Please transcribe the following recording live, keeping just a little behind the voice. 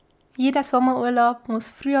Jeder Sommerurlaub muss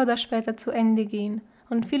früher oder später zu Ende gehen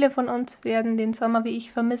und viele von uns werden den Sommer wie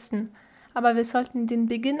ich vermissen. Aber wir sollten den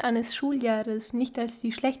Beginn eines Schuljahres nicht als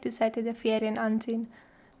die schlechte Seite der Ferien ansehen.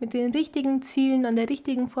 Mit den richtigen Zielen und der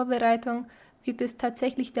richtigen Vorbereitung wird es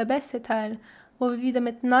tatsächlich der beste Teil, wo wir wieder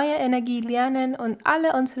mit neuer Energie lernen und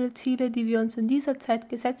alle unsere Ziele, die wir uns in dieser Zeit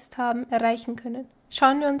gesetzt haben, erreichen können.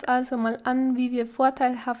 Schauen wir uns also mal an, wie wir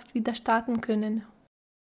vorteilhaft wieder starten können.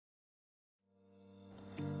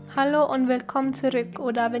 Hallo und willkommen zurück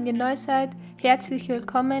oder wenn ihr neu seid, herzlich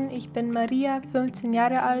willkommen. Ich bin Maria, 15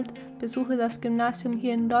 Jahre alt, besuche das Gymnasium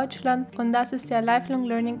hier in Deutschland und das ist der Lifelong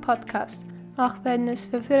Learning Podcast. Auch wenn es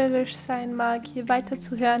verführerisch sein mag, hier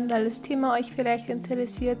weiterzuhören, weil das Thema euch vielleicht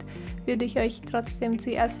interessiert, würde ich euch trotzdem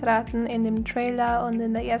zuerst raten, in dem Trailer und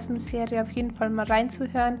in der ersten Serie auf jeden Fall mal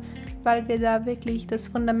reinzuhören, weil wir da wirklich das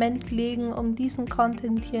Fundament legen, um diesen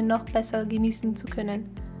Content hier noch besser genießen zu können.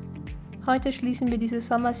 Heute schließen wir diese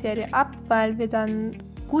Sommerserie ab, weil wir dann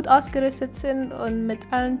gut ausgerüstet sind und mit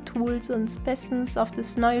allen Tools uns bestens auf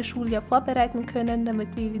das neue Schuljahr vorbereiten können,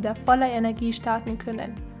 damit wir wieder voller Energie starten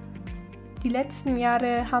können. Die letzten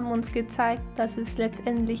Jahre haben uns gezeigt, dass es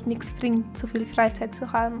letztendlich nichts bringt, zu viel Freizeit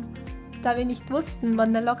zu haben. Da wir nicht wussten,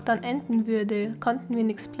 wann der Lockdown enden würde, konnten wir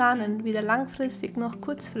nichts planen, weder langfristig noch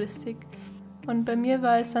kurzfristig. Und bei mir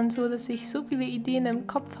war es dann so, dass ich so viele Ideen im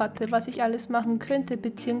Kopf hatte, was ich alles machen könnte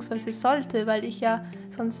bzw. sollte, weil ich ja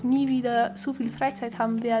sonst nie wieder so viel Freizeit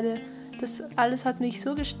haben werde. Das alles hat mich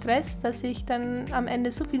so gestresst, dass ich dann am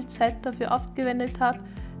Ende so viel Zeit dafür aufgewendet habe,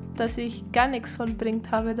 dass ich gar nichts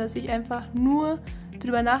vollbringt habe, dass ich einfach nur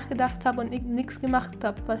drüber nachgedacht habe und nichts gemacht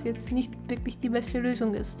habe, was jetzt nicht wirklich die beste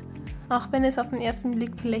Lösung ist. Auch wenn es auf den ersten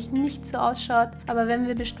Blick vielleicht nicht so ausschaut, aber wenn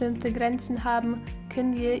wir bestimmte Grenzen haben,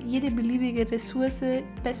 können wir jede beliebige Ressource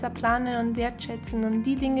besser planen und wertschätzen und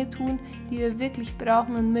die Dinge tun, die wir wirklich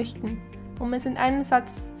brauchen und möchten. Um es in einem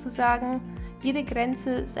Satz zu sagen, jede Grenze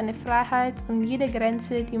ist eine Freiheit und jede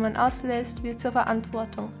Grenze, die man auslässt, wird zur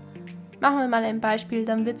Verantwortung. Machen wir mal ein Beispiel,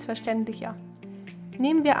 dann wird es verständlicher.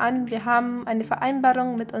 Nehmen wir an, wir haben eine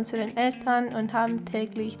Vereinbarung mit unseren Eltern und haben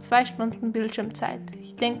täglich 2 Stunden Bildschirmzeit.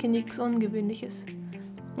 Ich denke, nichts Ungewöhnliches.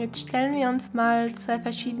 Jetzt stellen wir uns mal 2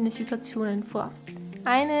 verschiedene Situationen vor.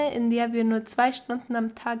 Eine, in der wir nur 2 Stunden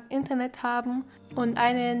am Tag Internet haben und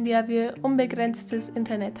eine, in der wir unbegrenztes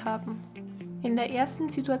Internet haben. In der ersten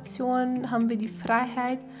Situation haben wir die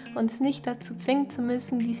Freiheit, uns nicht dazu zwingen zu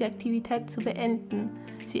müssen, diese Aktivität zu beenden.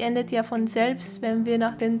 Sie endet ja von selbst, wenn wir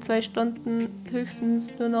nach den 2 Stunden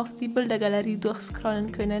höchstens nur noch die Bildergalerie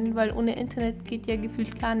durchscrollen können, weil ohne Internet geht ja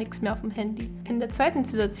gefühlt gar nichts mehr auf dem Handy. In der zweiten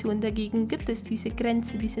Situation dagegen gibt es diese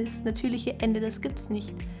Grenze, dieses natürliche Ende, das gibt es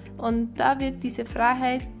nicht. Und da wird diese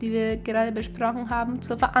Freiheit, die wir gerade besprochen haben,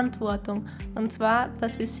 zur Verantwortung. Und zwar,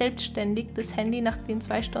 dass wir selbstständig das Handy nach den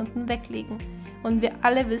 2 Stunden weglegen. Und wir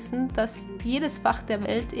alle wissen, dass jedes Fach der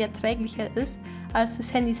Welt erträglicher ist, als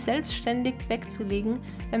das Handy selbstständig wegzulegen,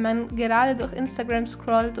 wenn man gerade durch Instagram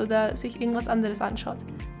scrollt oder sich irgendwas anderes anschaut.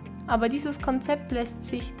 Aber dieses Konzept lässt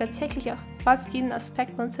sich tatsächlich auf fast jeden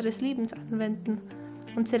Aspekt unseres Lebens anwenden.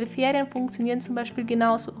 Unsere Ferien funktionieren zum Beispiel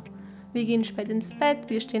genauso. Wir gehen spät ins Bett,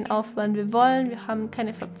 wir stehen auf, wann wir wollen, wir haben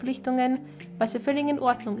keine Verpflichtungen, was ja völlig in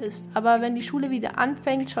Ordnung ist. Aber wenn die Schule wieder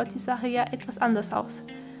anfängt, schaut die Sache ja etwas anders aus.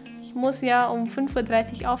 Ich muss ja um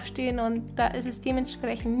 5:30 Uhr aufstehen und da ist es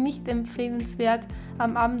dementsprechend nicht empfehlenswert,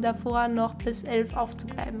 am Abend davor noch bis 11 Uhr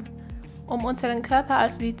aufzubleiben. Um unserem Körper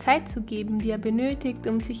also die Zeit zu geben, die er benötigt,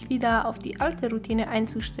 um sich wieder auf die alte Routine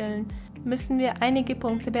einzustellen, müssen wir einige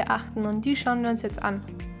Punkte beachten und die schauen wir uns jetzt an.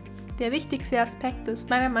 Der wichtigste Aspekt ist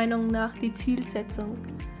meiner Meinung nach die Zielsetzung.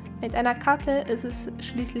 Mit einer Karte ist es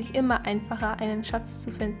schließlich immer einfacher, einen Schatz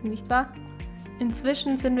zu finden, nicht wahr?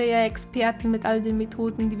 Inzwischen sind wir ja Experten mit all den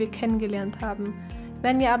Methoden, die wir kennengelernt haben.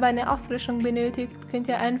 Wenn ihr aber eine Auffrischung benötigt, könnt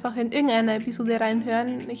ihr einfach in irgendeiner Episode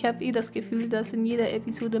reinhören. Ich habe das Gefühl, dass in jeder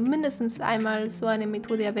Episode mindestens einmal so eine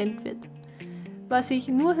Methode erwähnt wird. Was ich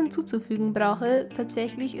nur hinzuzufügen brauche,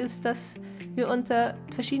 tatsächlich ist, dass wir unter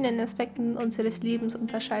verschiedenen Aspekten unseres Lebens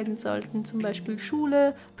unterscheiden sollten, zum Beispiel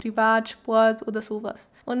Schule, Privat, Sport oder sowas.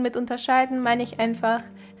 Und mit unterscheiden meine ich einfach,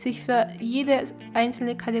 sich für jede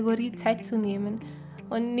einzelne Kategorie Zeit zu nehmen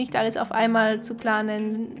und nicht alles auf einmal zu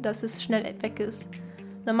planen, dass es schnell weg ist.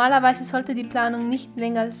 Normalerweise sollte die Planung nicht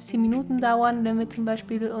länger als 10 Minuten dauern, wenn wir zum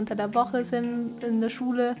Beispiel unter der Woche sind in der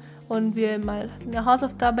Schule und wir mal eine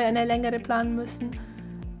Hausaufgabe eine längere planen müssen.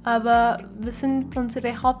 Aber wir sind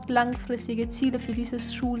unsere hauptlangfristige Ziele für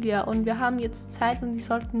dieses Schuljahr und wir haben jetzt Zeit und die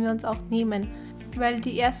sollten wir uns auch nehmen, weil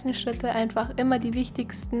die ersten Schritte einfach immer die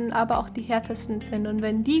wichtigsten, aber auch die härtesten sind. Und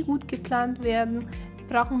wenn die gut geplant werden,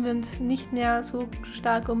 brauchen wir uns nicht mehr so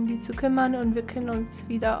stark um die zu kümmern und wir können uns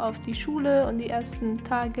wieder auf die Schule und die ersten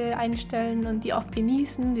Tage einstellen und die auch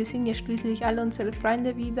genießen. Wir sehen ja schließlich alle unsere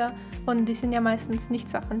Freunde wieder und die sind ja meistens nicht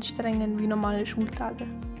so anstrengend wie normale Schultage.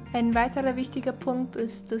 Ein weiterer wichtiger Punkt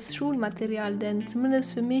ist das Schulmaterial, denn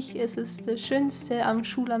zumindest für mich ist es das Schönste am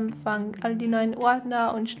Schulanfang, all die neuen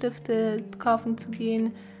Ordner und Stifte kaufen zu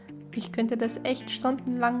gehen. Ich könnte das echt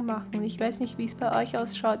stundenlang machen. Ich weiß nicht, wie es bei euch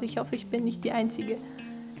ausschaut. Ich hoffe, ich bin nicht die Einzige.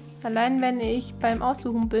 Allein wenn ich beim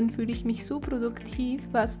Aussuchen bin, fühle ich mich so produktiv,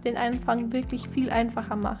 was den Anfang wirklich viel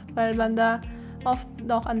einfacher macht, weil man da oft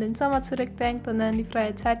noch an den Sommer zurückdenkt und an die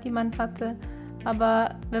freie Zeit, die man hatte.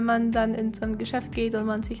 Aber wenn man dann in so ein Geschäft geht und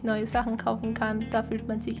man sich neue Sachen kaufen kann, da fühlt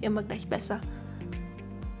man sich immer gleich besser.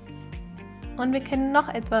 Und wir kennen noch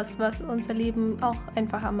etwas, was unser Leben auch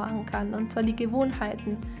einfacher machen kann, und zwar die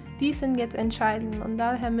Gewohnheiten. Die sind jetzt entscheidend und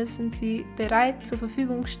daher müssen sie bereit zur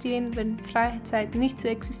Verfügung stehen, wenn Freizeit nicht zu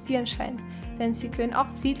existieren scheint. Denn sie können auch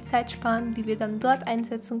viel Zeit sparen, die wir dann dort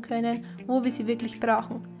einsetzen können, wo wir sie wirklich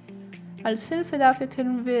brauchen. Als Hilfe dafür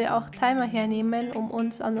können wir auch Timer hernehmen, um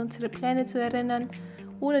uns an unsere Pläne zu erinnern,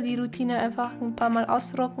 oder die Routine einfach ein paar Mal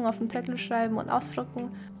ausdrucken, auf den Zettel schreiben und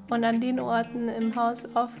ausdrucken und an den Orten im Haus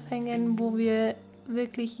aufhängen, wo wir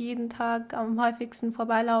wirklich jeden Tag am häufigsten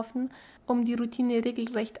vorbeilaufen, um die Routine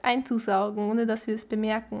regelrecht einzusaugen, ohne dass wir es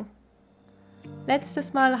bemerken.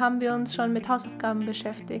 Letztes Mal haben wir uns schon mit Hausaufgaben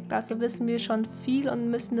beschäftigt, also wissen wir schon viel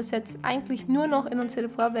und müssen das jetzt eigentlich nur noch in unsere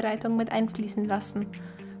Vorbereitung mit einfließen lassen.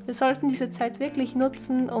 Wir sollten diese Zeit wirklich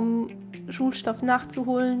nutzen, um Schulstoff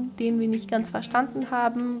nachzuholen, den wir nicht ganz verstanden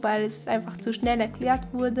haben, weil es einfach zu schnell erklärt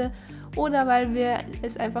wurde oder weil wir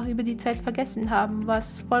es einfach über die Zeit vergessen haben,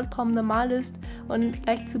 was vollkommen normal ist und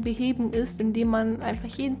leicht zu beheben ist, indem man einfach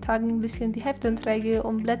jeden Tag ein bisschen die Heftenträge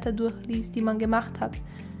und Blätter durchliest, die man gemacht hat.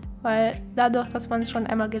 Weil dadurch, dass man es schon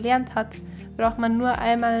einmal gelernt hat, braucht man nur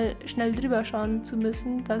einmal schnell drüber schauen zu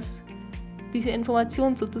müssen, dass diese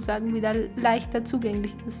Information sozusagen wieder leichter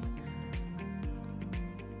zugänglich ist.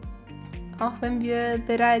 Auch wenn wir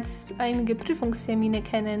bereits einige Prüfungstermine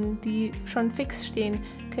kennen, die schon fix stehen,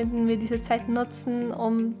 könnten wir diese Zeit nutzen,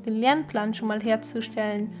 um den Lernplan schon mal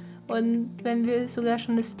herzustellen. Und wenn wir sogar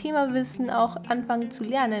schon das Thema wissen, auch anfangen zu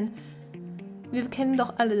lernen. Wir kennen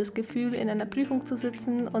doch alle das Gefühl, in einer Prüfung zu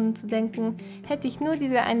sitzen und zu denken, hätte ich nur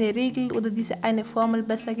diese eine Regel oder diese eine Formel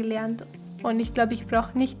besser gelernt. Und ich glaube, ich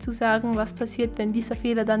brauche nicht zu sagen, was passiert, wenn dieser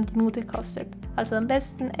Fehler dann die Note kostet. Also am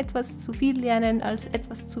besten etwas zu viel lernen als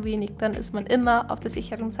etwas zu wenig, dann ist man immer auf der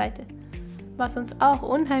sicheren Seite. Was uns auch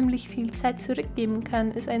unheimlich viel Zeit zurückgeben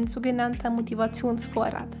kann, ist ein sogenannter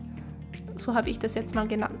Motivationsvorrat. So habe ich das jetzt mal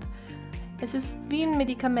genannt. Es ist wie ein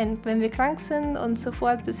Medikament. Wenn wir krank sind und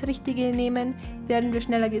sofort das Richtige nehmen, werden wir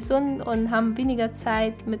schneller gesund und haben weniger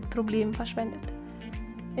Zeit mit Problemen verschwendet.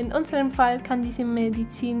 In unserem Fall kann diese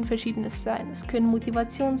Medizin Verschiedenes sein. Es können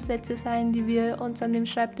Motivationssätze sein, die wir uns an dem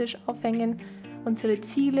Schreibtisch aufhängen. Unsere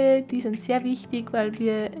Ziele, die sind sehr wichtig, weil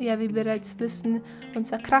wir, ja wie bereits wissen,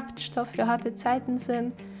 unser Kraftstoff für harte Zeiten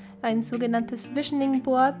sind. Ein sogenanntes Visioning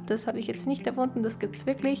Board, das habe ich jetzt nicht erfunden, das gibt es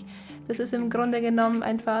wirklich. Das ist im Grunde genommen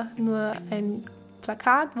einfach nur ein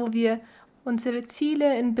Plakat, wo wir unsere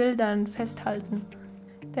Ziele in Bildern festhalten.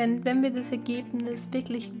 Denn wenn wir das Ergebnis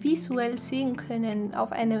wirklich visuell sehen können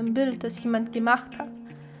auf einem Bild, das jemand gemacht hat,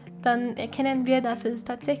 dann erkennen wir, dass es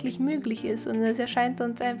tatsächlich möglich ist und es erscheint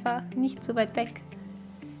uns einfach nicht so weit weg.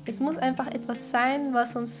 Es muss einfach etwas sein,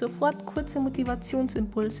 was uns sofort kurze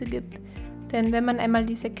Motivationsimpulse gibt. Denn wenn man einmal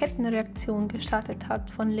diese Kettenreaktion gestartet hat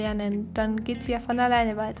von Lernen, dann geht es ja von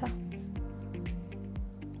alleine weiter.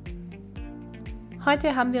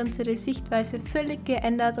 Heute haben wir unsere Sichtweise völlig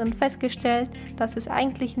geändert und festgestellt, dass es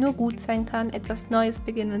eigentlich nur gut sein kann, etwas Neues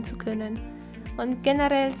beginnen zu können. Und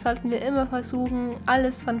generell sollten wir immer versuchen,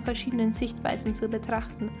 alles von verschiedenen Sichtweisen zu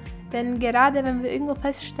betrachten. Denn gerade wenn wir irgendwo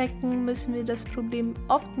feststecken, müssen wir das Problem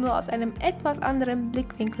oft nur aus einem etwas anderen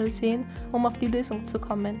Blickwinkel sehen, um auf die Lösung zu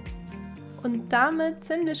kommen. Und damit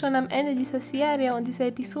sind wir schon am Ende dieser Serie und dieser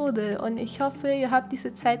Episode und ich hoffe, ihr habt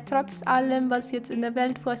diese Zeit trotz allem, was jetzt in der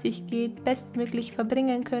Welt vor sich geht, bestmöglich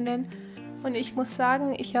verbringen können. Und ich muss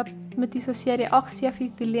sagen, ich habe mit dieser Serie auch sehr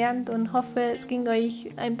viel gelernt und hoffe, es ging euch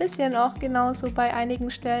ein bisschen auch genauso bei einigen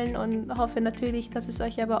Stellen und hoffe natürlich, dass es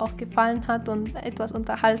euch aber auch gefallen hat und etwas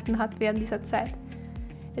unterhalten hat während dieser Zeit.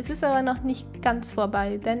 Es ist aber noch nicht ganz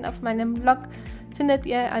vorbei, denn auf meinem Blog findet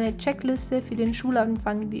ihr eine Checkliste für den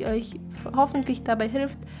Schulanfang, die euch hoffentlich dabei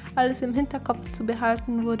hilft, alles im Hinterkopf zu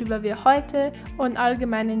behalten, worüber wir heute und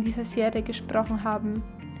allgemein in dieser Serie gesprochen haben.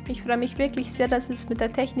 Ich freue mich wirklich sehr, dass es mit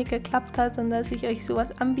der Technik geklappt hat und dass ich euch sowas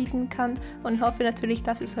anbieten kann und hoffe natürlich,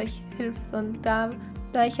 dass es euch hilft. Und da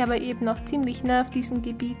ich aber eben noch ziemlich neu auf diesem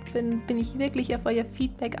Gebiet bin, bin ich wirklich auf euer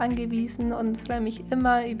Feedback angewiesen und freue mich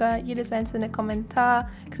immer über jedes einzelne Kommentar,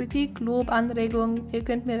 Kritik, Lob, Anregung. Ihr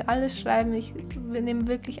könnt mir alles schreiben, wir nehmen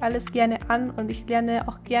wirklich alles gerne an und ich lerne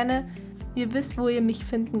auch gerne. Ihr wisst, wo ihr mich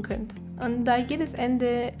finden könnt. Und da jedes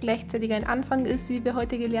Ende gleichzeitig ein Anfang ist, wie wir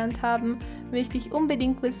heute gelernt haben, möchte ich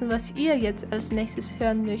unbedingt wissen, was ihr jetzt als nächstes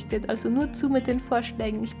hören möchtet. Also nur zu mit den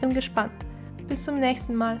Vorschlägen. Ich bin gespannt. Bis zum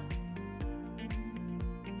nächsten Mal.